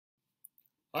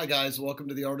Hi guys, welcome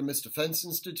to the Artemis Defense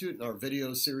Institute and our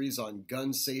video series on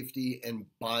gun safety and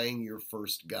buying your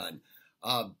first gun.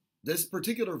 This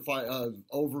particular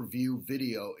overview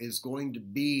video is going to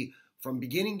be from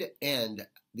beginning to end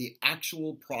the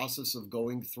actual process of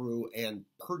going through and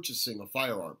purchasing a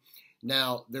firearm.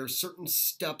 Now, there are certain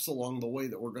steps along the way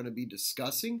that we're going to be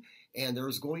discussing, and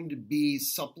there's going to be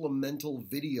supplemental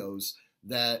videos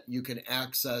that you can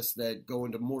access that go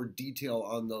into more detail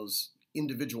on those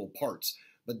individual parts.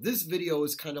 But this video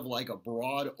is kind of like a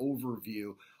broad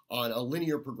overview on a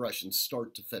linear progression,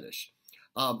 start to finish.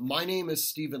 My name is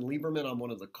Stephen Lieberman. I'm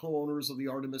one of the co-owners of the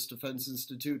Artemis Defense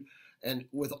Institute. And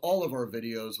with all of our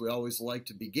videos, we always like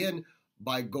to begin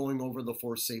by going over the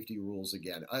 4 safety rules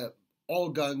again. All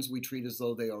guns we treat as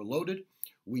though they are loaded.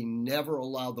 We never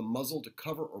allow the muzzle to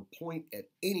cover or point at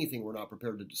anything we're not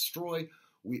prepared to destroy.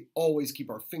 We always keep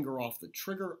our finger off the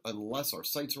trigger unless our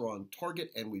sights are on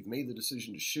target and we've made the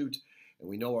decision to shoot and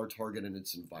we know our target and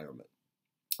its environment.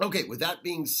 Okay, with that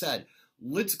being said,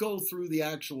 let's go through the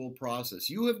actual process.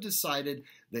 You have decided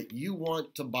that you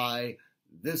want to buy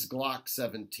this Glock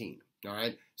 17, all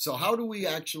right? So how do we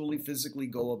actually physically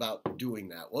go about doing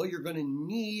that? Well, you're going to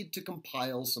need to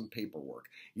compile some paperwork.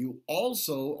 You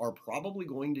also are probably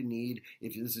going to need,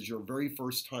 if this is your very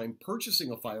first time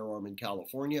purchasing a firearm in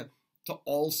California, to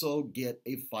also get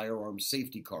a firearm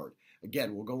safety card.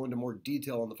 Again, we'll go into more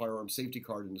detail on the firearm safety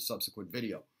card in a subsequent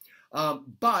video.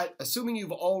 But assuming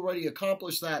you've already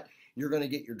accomplished that, you're going to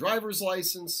get your driver's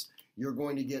license, you're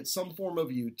going to get some form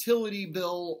of utility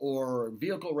bill or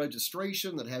vehicle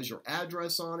registration that has your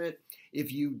address on it.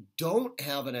 If you don't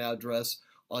have an address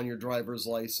on your driver's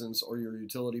license or your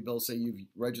utility bill, say you've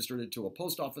registered it to a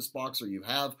post office box or you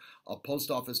have a post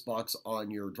office box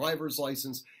on your driver's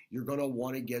license, you're going to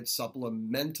want to get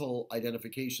supplemental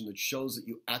identification that shows that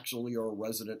you actually are a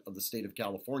resident of the state of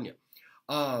California.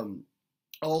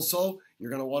 Also, you're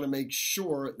going to want to make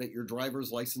sure that your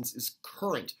driver's license is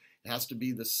current. It has to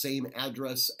be the same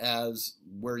address as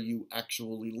where you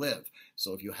actually live.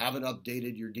 So if you haven't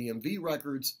updated your DMV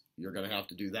records, you're going to have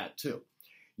to do that too.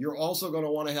 You're also going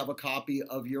to want to have a copy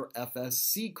of your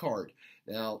FSC card.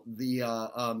 Now, the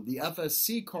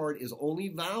FSC card is only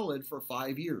valid for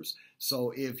 5 years.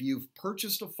 So if you've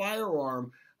purchased a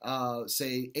firearm,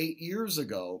 say 8 years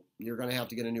ago, you're going to have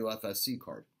to get a new FSC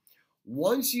card.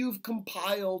 Once you've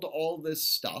compiled all this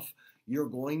stuff, you're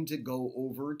going to go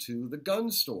over to the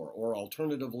gun store, or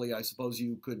alternatively, I suppose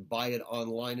you could buy it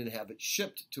online and have it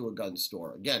shipped to a gun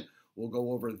store. Again, we'll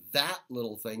go over that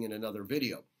little thing in another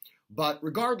video. But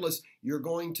regardless, you're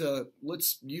going to,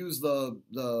 let's use the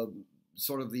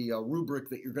rubric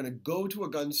that you're going to go to a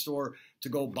gun store to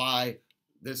go buy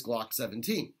this Glock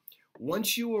 17.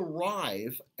 Once you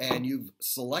arrive and you've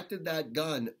selected that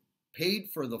gun, paid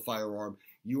for the firearm,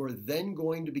 you are then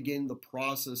going to begin the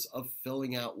process of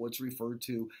filling out what's referred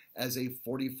to as a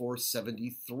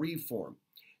 4473 form.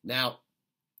 Now,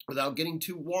 without getting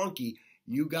too wonky,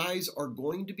 you guys are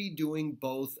going to be doing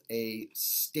both a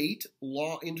state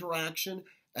law interaction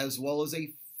as well as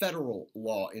a federal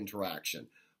law interaction.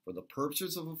 For the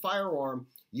purchase of a firearm,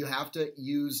 you have to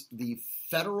use the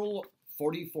federal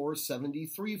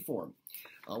 4473 form.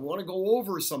 I want to go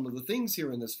over some of the things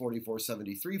here in this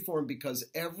 4473 form because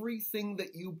everything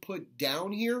that you put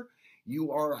down here,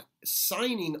 you are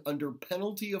signing under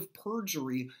penalty of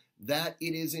perjury that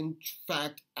it is in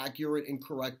fact accurate and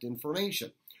correct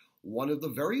information. One of the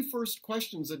very first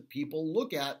questions that people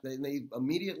look at and they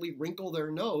immediately wrinkle their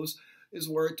nose is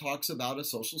where it talks about a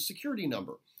social security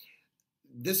number.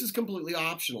 This is completely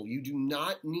optional. You do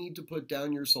not need to put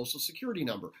down your social security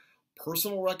number.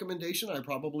 Personal recommendation, I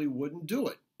probably wouldn't do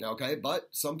it, okay? But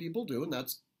some people do, and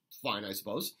that's fine, I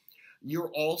suppose.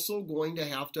 You're also going to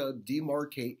have to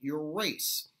demarcate your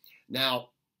race. Now,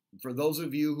 for those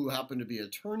of you who happen to be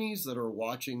attorneys that are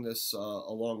watching this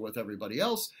along with everybody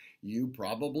else, you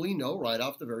probably know right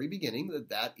off the very beginning that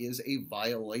that is a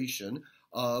violation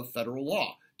of federal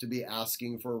law to be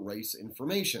asking for race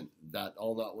information. That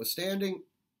all notwithstanding,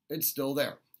 it's still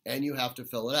there, and you have to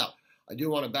fill it out. I do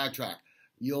want to backtrack.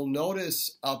 You'll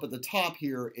notice up at the top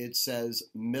here, it says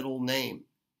middle name.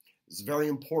 It's very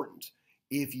important.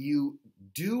 If you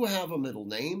do have a middle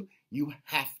name, you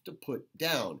have to put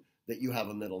down that you have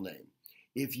a middle name.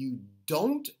 If you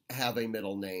don't have a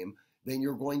middle name, then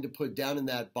you're going to put down in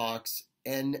that box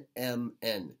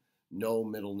NMN, no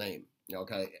middle name.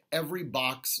 Okay, every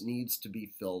box needs to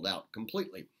be filled out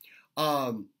completely.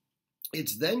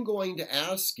 It's then going to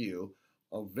ask you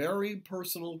a very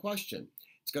personal question.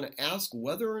 It's going to ask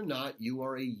whether or not you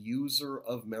are a user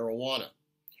of marijuana.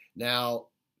 Now,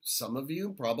 some of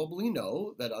you probably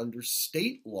know that under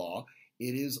state law,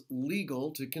 it is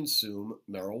legal to consume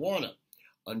marijuana.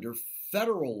 Under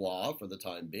federal law, for the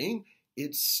time being,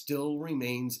 it still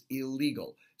remains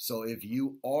illegal. So if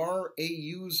you are a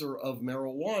user of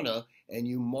marijuana and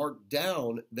you mark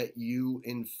down that you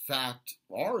in fact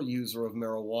are a user of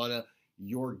marijuana,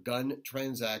 your gun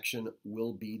transaction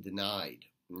will be denied.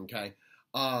 Okay.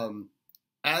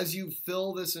 As you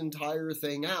fill this entire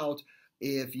thing out,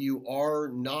 if you are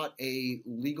not a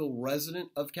legal resident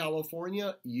of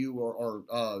California, if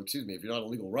you're not a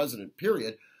legal resident,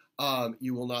 period,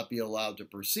 you will not be allowed to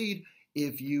proceed.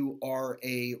 If you are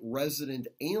a resident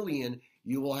alien,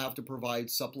 you will have to provide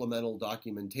supplemental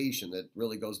documentation that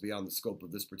really goes beyond the scope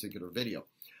of this particular video.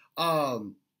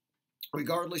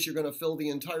 Regardless, you're going to fill the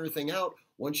entire thing out.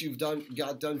 Once you've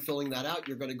got done filling that out,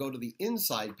 you're going to go to the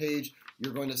inside page.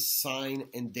 You're going to sign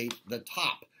and date the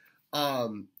top.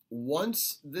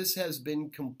 Once this has been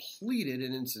completed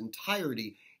in its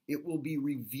entirety, it will be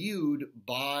reviewed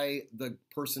by the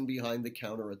person behind the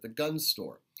counter at the gun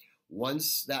store.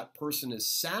 Once that person is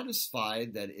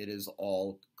satisfied that it is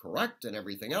all correct and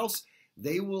everything else,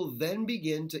 they will then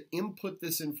begin to input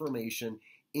this information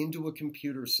into a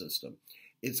computer system.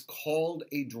 It's called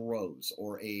a DROS,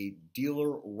 or a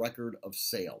dealer record of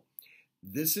sale.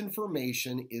 This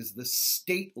information is the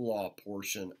state law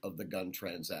portion of the gun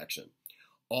transaction.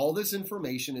 All this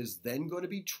information is then going to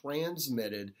be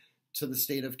transmitted to the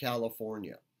state of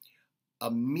California.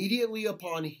 Immediately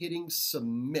upon hitting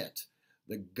submit,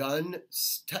 the gun,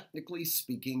 technically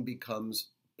speaking, becomes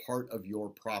part of your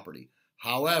property.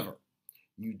 However,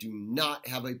 you do not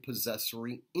have a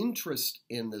possessory interest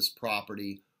in this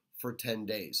property for 10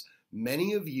 days.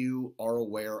 Many of you are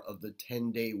aware of the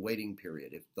 10-day waiting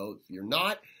period. If you're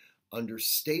not, under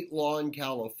state law in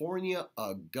California,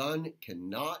 a gun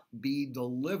cannot be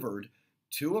delivered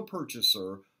to a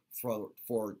purchaser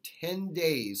for 10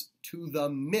 days to the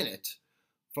minute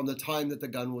from the time that the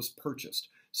gun was purchased.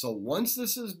 So once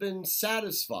this has been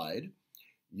satisfied,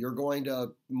 you're going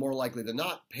to, more likely than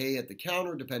not, pay at the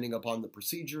counter depending upon the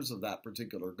procedures of that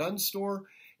particular gun store,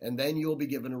 and then you'll be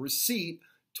given a receipt,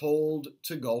 told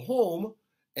to go home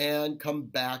and come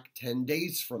back 10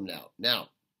 days from now. Now,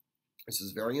 this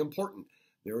is very important.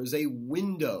 There is a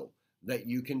window that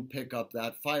you can pick up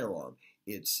that firearm.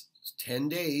 It's 10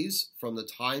 days from the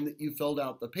time that you filled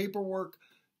out the paperwork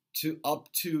to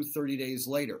up to 30 days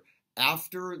later.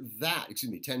 After that,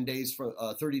 30 days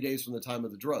from the time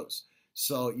of the DROS.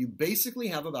 So you basically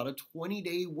have about a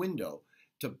 20-day window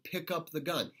to pick up the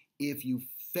gun. If you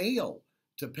fail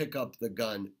to pick up the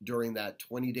gun during that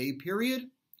 20-day period,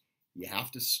 you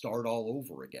have to start all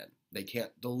over again. They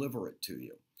can't deliver it to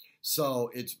you.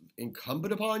 So it's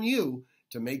incumbent upon you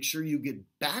to make sure you get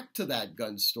back to that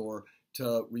gun store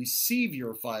to receive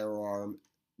your firearm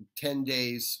 10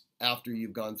 days after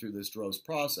you've gone through this DROS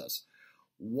process.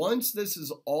 Once this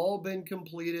has all been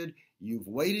completed, you've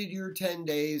waited your 10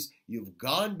 days, you've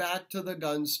gone back to the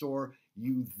gun store,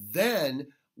 you then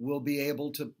will be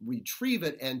able to retrieve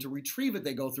it, and to retrieve it,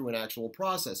 they go through an actual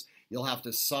process. You'll have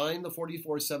to sign the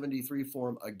 4473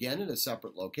 form again in a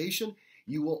separate location.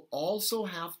 You will also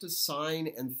have to sign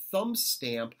and thumb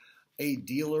stamp a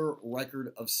dealer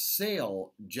record of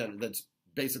sale that's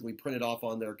basically printed off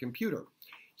on their computer.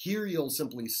 Here you'll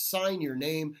simply sign your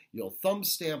name, you'll thumb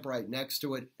stamp right next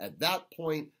to it. At that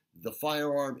point, the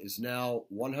firearm is now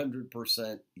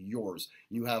 100% yours.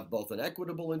 You have both an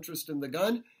equitable interest in the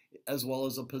gun as well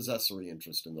as a possessory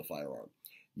interest in the firearm.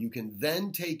 You can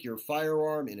then take your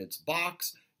firearm in its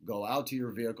box, go out to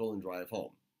your vehicle, and drive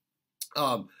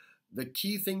home. The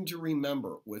key thing to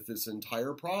remember with this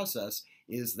entire process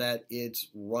is that it's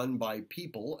run by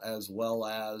people as well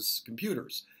as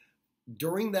computers.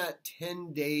 During that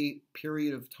 10-day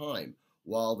period of time,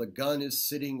 while the gun is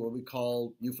sitting what we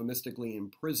call euphemistically in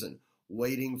prison,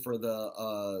 waiting for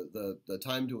the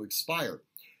time to expire,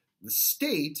 the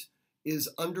state is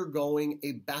undergoing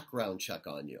a background check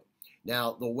on you.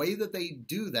 Now, the way that they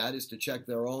do that is to check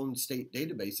their own state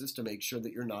databases to make sure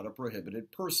that you're not a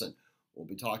prohibited person. We'll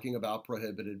be talking about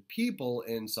prohibited people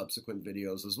in subsequent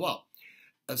videos as well.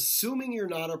 Assuming you're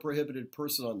not a prohibited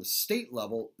person on the state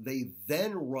level, they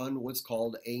then run what's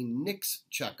called a NICS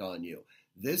check on you.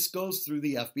 This goes through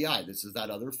the FBI. This is that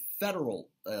other federal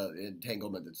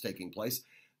entanglement that's taking place.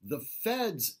 The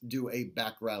feds do a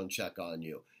background check on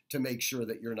you to make sure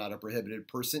that you're not a prohibited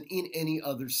person in any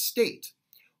other state.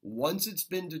 Once it's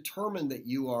been determined that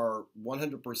you are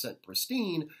 100%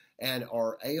 pristine and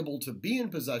are able to be in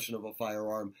possession of a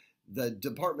firearm, the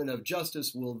Department of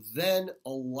Justice will then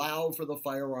allow for the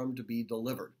firearm to be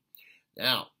delivered.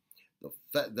 Now,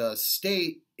 the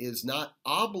state is not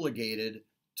obligated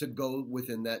to go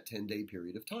within that 10-day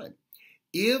period of time.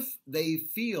 If they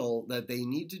feel that they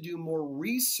need to do more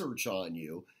research on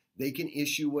you, they can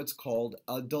issue what's called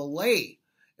a delay.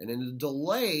 And in a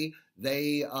delay,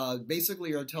 they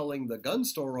basically are telling the gun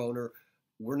store owner,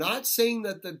 we're not saying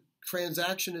that the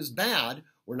transaction is bad.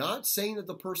 We're not saying that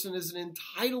the person isn't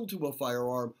entitled to a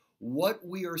firearm. What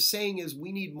we are saying is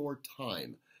we need more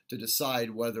time to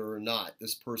decide whether or not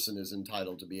this person is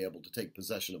entitled to be able to take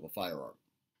possession of a firearm.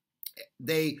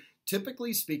 They,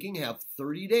 typically speaking, have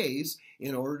 30 days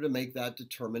in order to make that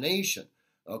determination.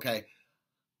 Okay.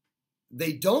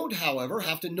 They don't, however,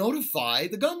 have to notify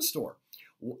the gun store.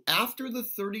 After the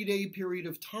 30-day period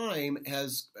of time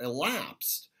has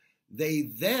elapsed, they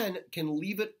then can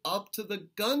leave it up to the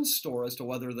gun store as to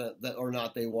whether that or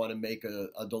not they want to make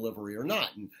a delivery or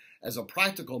not. And as a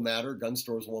practical matter, gun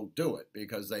stores won't do it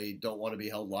because they don't want to be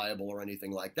held liable or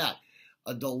anything like that.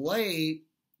 A delay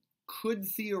could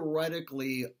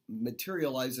theoretically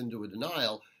materialize into a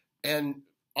denial, and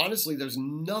honestly, there's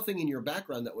nothing in your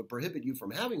background that would prohibit you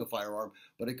from having a firearm,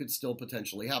 but it could still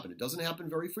potentially happen. It doesn't happen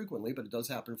very frequently, but it does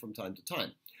happen from time to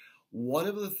time. One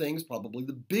of the things, probably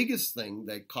the biggest thing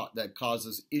that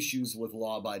causes issues with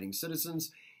law-abiding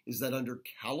citizens is that under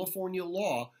California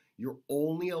law, you're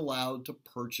only allowed to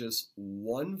purchase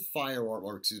one firearm,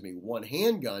 or one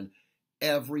handgun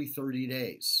every 30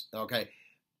 days. Okay.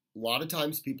 A lot of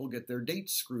times people get their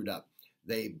dates screwed up.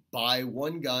 They buy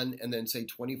one gun and then say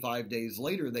 25 days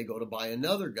later they go to buy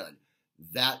another gun.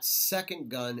 That second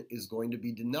gun is going to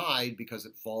be denied because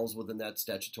it falls within that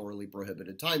statutorily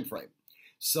prohibited time frame.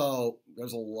 So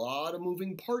there's a lot of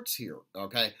moving parts here,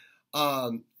 okay?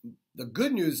 The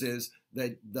good news is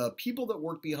that the people that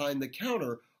work behind the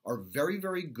counter are very,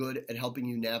 very good at helping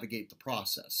you navigate the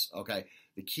process, okay?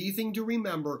 The key thing to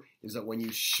remember is that when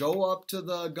you show up to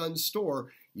the gun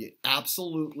store, you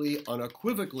absolutely,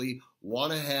 unequivocally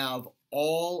want to have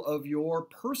all of your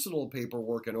personal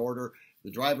paperwork in order,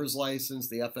 the driver's license,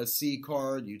 the FSC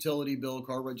card, utility bill,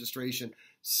 car registration,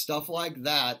 stuff like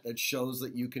that that shows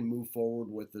that you can move forward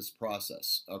with this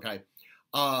process, okay?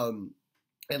 And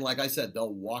like I said,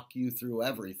 they'll walk you through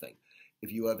everything.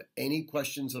 If you have any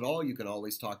questions at all, you can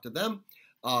always talk to them.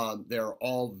 They're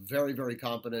all very, very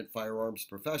competent firearms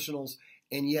professionals.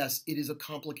 And yes, it is a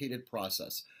complicated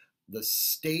process. The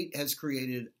state has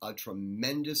created a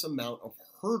tremendous amount of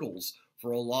hurdles for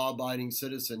a law-abiding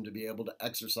citizen to be able to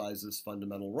exercise this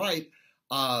fundamental right.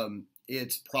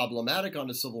 It's problematic on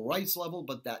a civil rights level,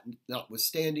 but that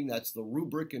notwithstanding, that's the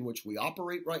rubric in which we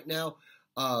operate right now.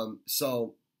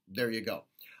 So there you go.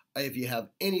 If you have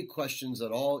any questions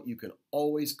at all, you can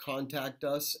always contact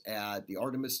us at the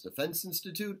Artemis Defense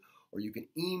Institute, or you can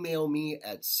email me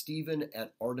at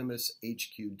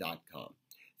steven@artemishq.com.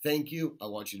 Thank you. I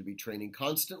want you to be training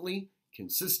constantly,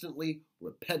 consistently,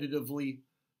 repetitively,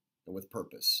 and with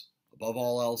purpose. Above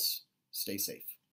all else, stay safe.